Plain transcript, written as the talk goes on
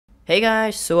Hey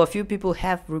guys, so a few people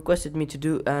have requested me to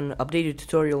do an updated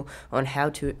tutorial on how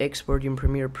to export in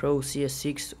Premiere Pro,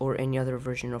 CS6 or any other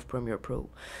version of Premiere Pro.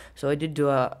 So I did do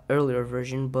a earlier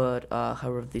version, but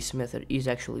however this method is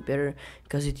actually better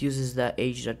because it uses the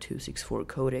H.264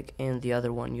 codec and the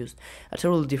other one used a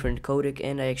totally different codec,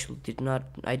 and I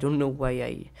don't know why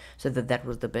I said that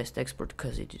was the best export,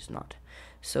 because it is not.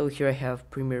 So here I have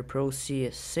Premiere Pro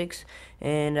CS6,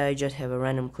 and I just have a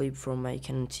random clip from my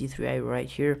Canon T3i right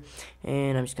here,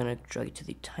 and I'm just gonna drag it to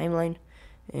the timeline.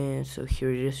 And so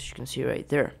here it is, you can see right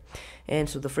there. And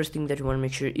so the first thing that you want to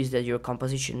make sure is that your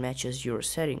composition matches your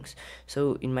settings.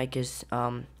 So in my case,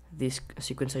 this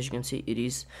sequence, as you can see, it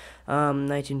is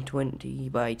 1920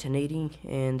 by 1080,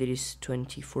 and it is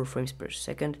 24 frames per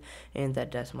second, and that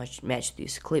does match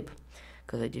this clip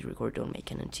because I did record on my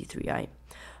Canon T3i.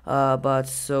 But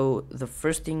so the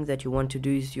first thing that you want to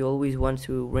do is you always want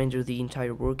to render the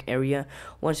entire work area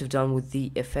once you've done with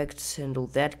the effects and all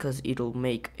that, because it'll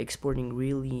make exporting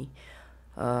really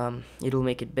it'll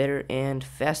make it better and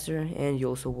faster, and you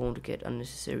also won't get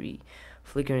unnecessary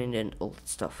flickering and all that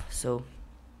stuff. So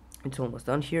it's almost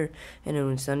done here, and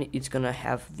when it's done, it's gonna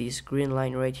have this green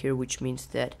line right here, which means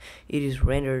that it is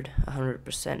rendered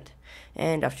 100%.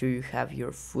 And after you have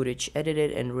your footage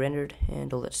edited and rendered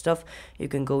and all that stuff, you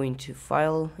can go into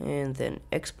File and then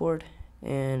Export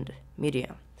and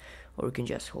Media, or you can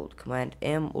just hold Command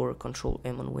M or Control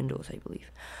M on Windows, I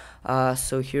believe.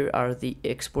 So here are the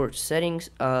export settings.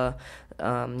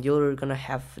 You're gonna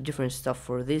have different stuff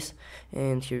for this,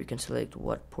 and here you can select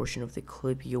what portion of the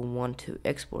clip you want to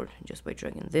export just by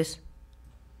dragging this.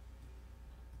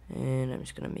 And I'm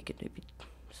just gonna make it a bit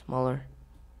smaller.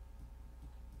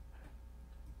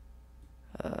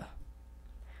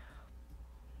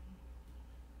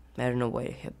 I don't know why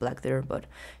I have black there, but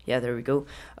yeah, there we go.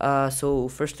 So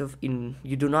first of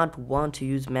you do not want to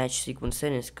use match sequence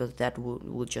settings, because that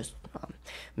will just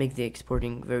make the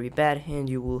exporting very bad, and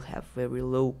you will have very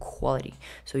low quality.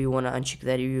 So you want to uncheck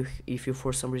that if you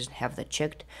for some reason have that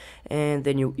checked, and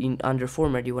then under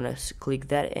format you want to click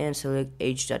that and select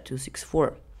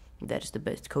H.264. That is the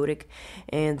best codec.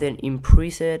 And then in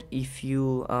preset, if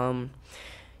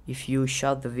you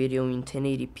shot the video in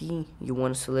 1080p, you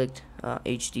want to select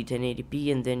HD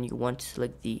 1080p, and then you want to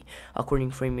select the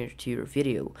according frame rate to your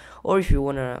video. Or if you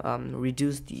want to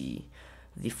reduce the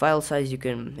file size, you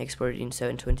can export it in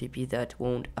 720p. That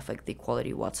won't affect the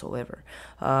quality whatsoever.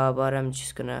 But I'm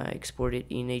just gonna export it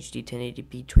in HD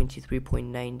 1080p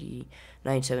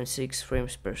 23.9976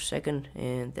 frames per second,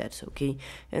 and that's okay.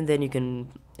 And then you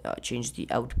can change the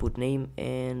output name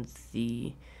and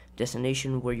the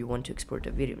destination where you want to export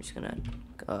the video. I'm just gonna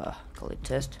call it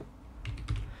test.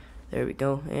 There we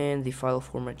go. And the file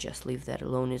format, just leave that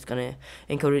alone. It's gonna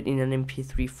encode it in an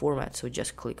MP3 format, so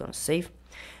just click on save.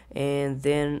 And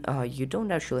then you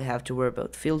don't actually have to worry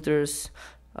about filters.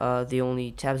 The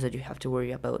only tabs that you have to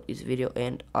worry about is video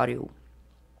and audio.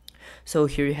 So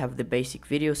here you have the basic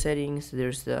video settings.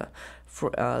 There's the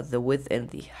width and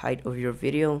the height of your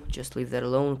video. Just leave that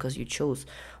alone because you chose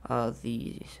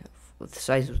the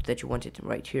size that you wanted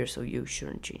right here, so you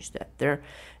shouldn't change that there.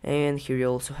 And here you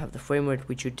also have the frame rate,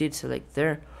 which you did select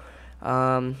there.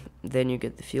 Then you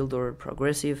get the field order,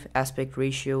 progressive, aspect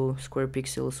ratio, square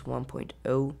pixels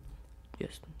 1.0,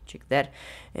 just check that.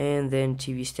 And then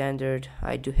TV standard,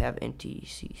 I do have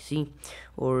NTCC,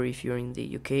 or if you're in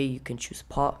the UK you can choose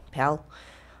PAL.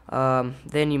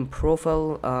 Then in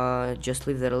profile, just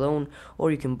leave that alone, or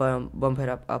you can bump it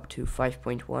up to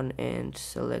 5.1 and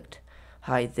select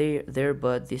high there,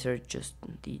 but these are just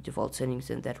the default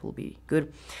settings, and that will be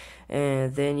good.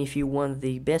 And then if you want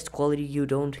the best quality, you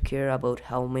don't care about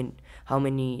how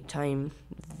many time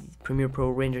Premiere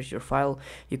Pro renders your file.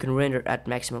 You can render at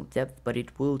maximum depth, but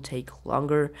it will take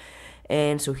longer.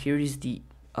 And so here is the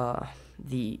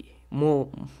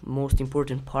most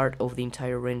important part of the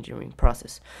entire rendering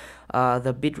process.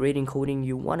 The bitrate encoding,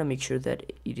 you want to make sure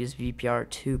that it is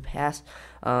VPR2 pass.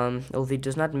 Although it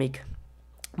does not make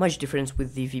much difference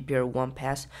with the VPR1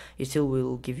 pass, it still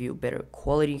will give you better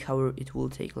quality. However, it will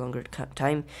take longer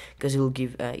time because it will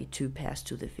give a 2 pass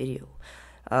to the video.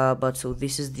 But so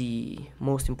this is the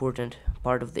most important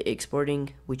part of the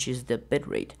exporting, which is the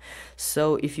bitrate.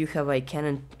 So if you have a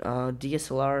Canon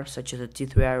DSLR such as a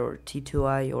T3i or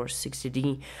T2i or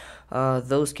 60D,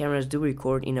 those cameras do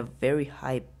record in a very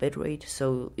high bitrate.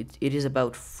 So it is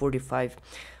about 45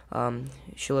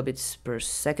 kilobits per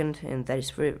second, and that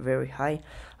is very, very high.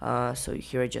 So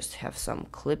here I just have some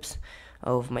clips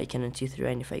of my Canon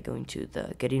T3i, and if I go into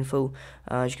the get info,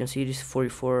 as you can see, it is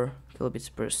 44 kilobits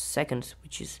per second,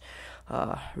 which is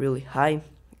really high.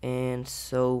 And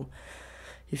so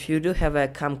If you do have a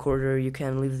camcorder, you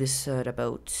can leave this at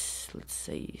about, let's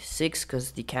say, 6,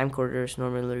 because the camcorders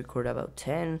normally record about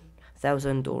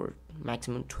 10,000 or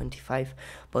maximum 25,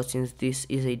 but since this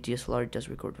is a DSLR, it does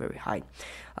record very high.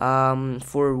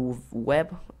 For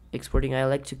web exporting, I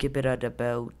like to keep it at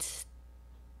about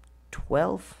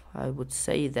 12. I would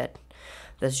say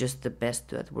that's just the best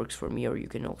that works for me, or you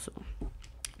can also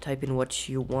type in what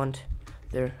you want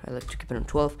there. I like to keep it on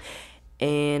 12.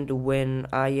 And when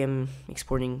I am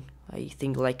exporting, I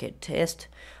think like a test,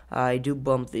 I do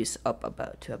bump this up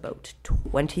to about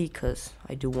 20, because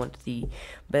I do want the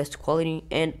best quality,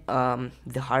 and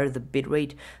the higher the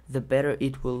bitrate, the better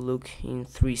it will look in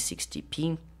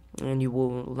 360p, and you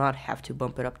will not have to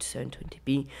bump it up to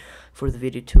 720p for the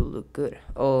video to look good.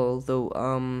 Although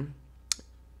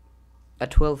at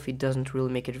 12 it doesn't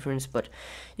really make a difference, but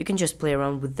you can just play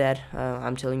around with that.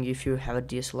 I'm telling you, if you have a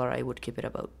DSLR, I would keep it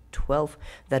about 12.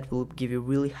 That will give you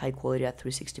really high quality at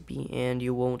 360p, and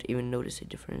you won't even notice a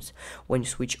difference when you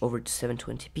switch over to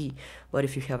 720p. But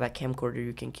if you have a camcorder,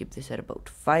 you can keep this at about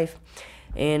 5.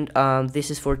 And this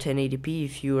is for 1080p.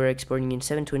 If you are exporting in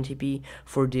 720p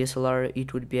for DSLR,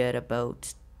 it would be at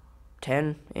about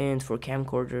 10, and for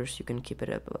camcorders you can keep it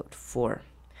at about 4.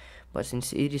 But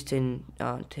since it is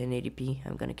 1080p,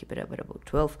 I'm gonna keep it up at about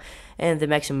 12, and the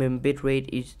maximum bitrate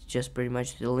is just pretty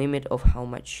much the limit of how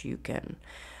much you can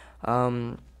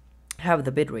have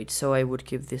the bitrate. So I would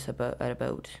keep this at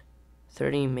about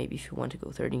 30. Maybe if you want to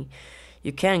go 30,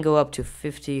 you can go up to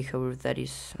 50. However, that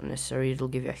is unnecessary. It'll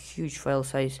give you a huge file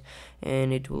size,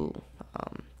 and it will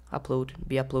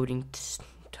be uploading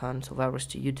tons of hours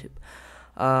to YouTube.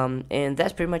 And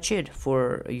that's pretty much it.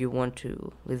 For you want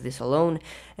to leave this alone,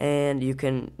 and you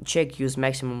can use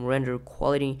maximum render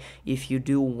quality if you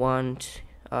do want,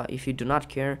 if you do not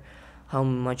care how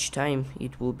much time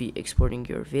it will be exporting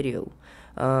your video.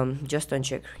 Just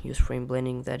uncheck use frame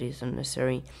blending, that is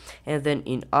unnecessary. And then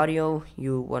in audio,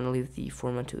 you want to leave the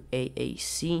format to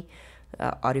AAC,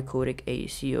 audio codec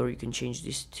AAC, or you can change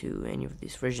this to any of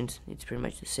these versions. It's pretty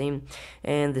much the same.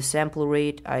 And the sample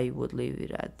rate, I would leave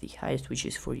it at the highest, which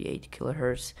is 48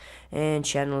 kilohertz, and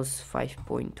channels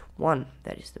 5.1,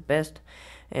 that is the best.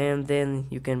 And then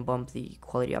you can bump the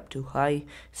quality up to high,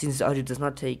 since the audio does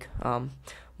not take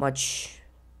much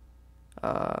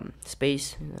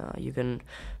space. You can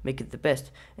make it the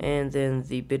best. And then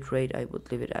the bitrate, I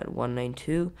would leave it at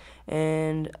 192,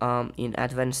 and in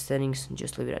advanced settings,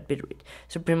 just leave it at bitrate.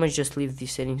 So pretty much just leave the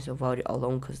settings of audio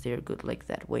alone, because they're good like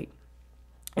that way.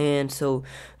 And so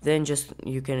then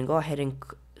you can go ahead and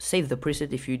save the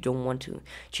preset if you don't want to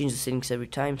change the settings every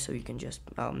time. So you can just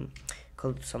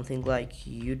call it something like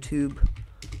YouTube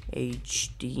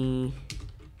HD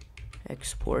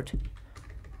export.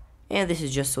 And this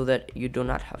is just so that you do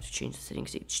not have to change the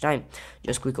settings each time.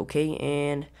 Just click OK,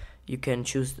 and you can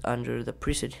choose under the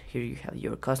preset. Here you have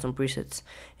your custom presets,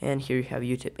 and here you have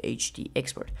YouTube HD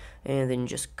export. And then you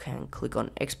just can click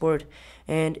on export,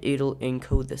 and it'll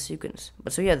encode the sequence.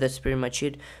 But so yeah, that's pretty much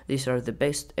it. These are the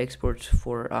best exports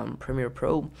for Premiere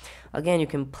Pro. Again, you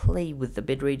can play with the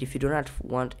bitrate. If you do not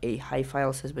want a high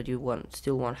file size, but you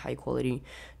still want high quality,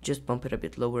 just bump it a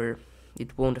bit lower.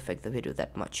 It won't affect the video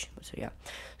that much.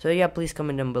 So yeah, please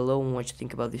comment down below what you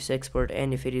think about this export,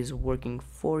 and if it is working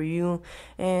for you,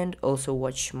 and also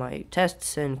watch my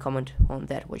tests and comment on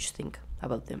that what you think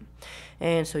about them.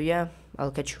 And so yeah,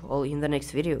 I'll catch you all in the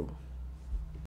next video.